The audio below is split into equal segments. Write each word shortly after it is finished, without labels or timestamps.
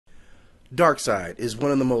Darkseid is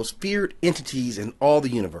one of the most feared entities in all the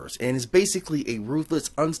universe, and is basically a ruthless,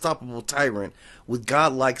 unstoppable tyrant with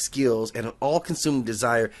godlike skills and an all-consuming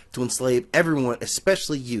desire to enslave everyone,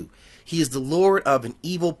 especially you. He is the lord of an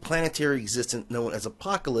evil planetary existence known as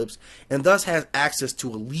Apocalypse, and thus has access to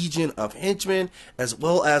a legion of henchmen as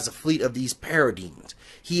well as a fleet of these parademons.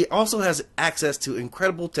 He also has access to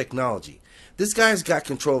incredible technology. This guy's got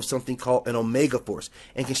control of something called an Omega Force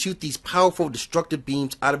and can shoot these powerful destructive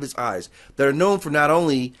beams out of his eyes that are known for not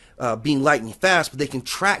only being lightning fast, but they can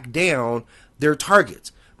track down their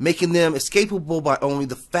targets, making them escapable by only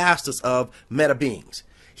the fastest of meta beings.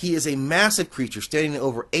 He is a massive creature standing at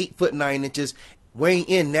over 8 foot 9 inches, weighing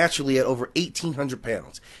in naturally at over 1,800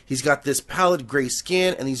 pounds. He's got this pallid gray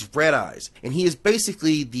skin and these red eyes, and he is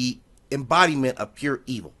basically the embodiment of pure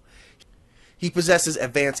evil. He possesses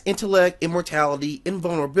advanced intellect, immortality,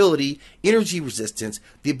 invulnerability, energy resistance,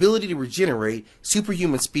 the ability to regenerate,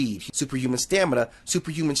 superhuman speed, superhuman stamina,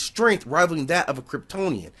 superhuman strength rivaling that of a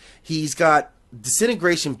Kryptonian. He's got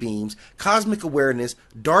disintegration beams, cosmic awareness,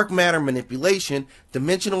 dark matter manipulation,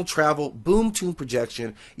 dimensional travel, boom tune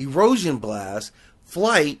projection, erosion blast,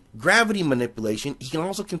 flight, gravity manipulation. He can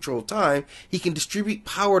also control time. He can distribute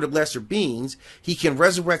power to lesser beings. He can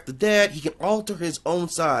resurrect the dead. He can alter his own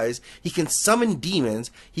size. He can summon demons.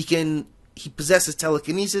 He possesses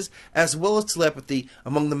telekinesis as well as telepathy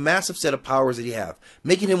among the massive set of powers that he has,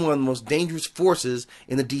 making him one of the most dangerous forces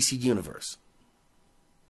in the DC universe.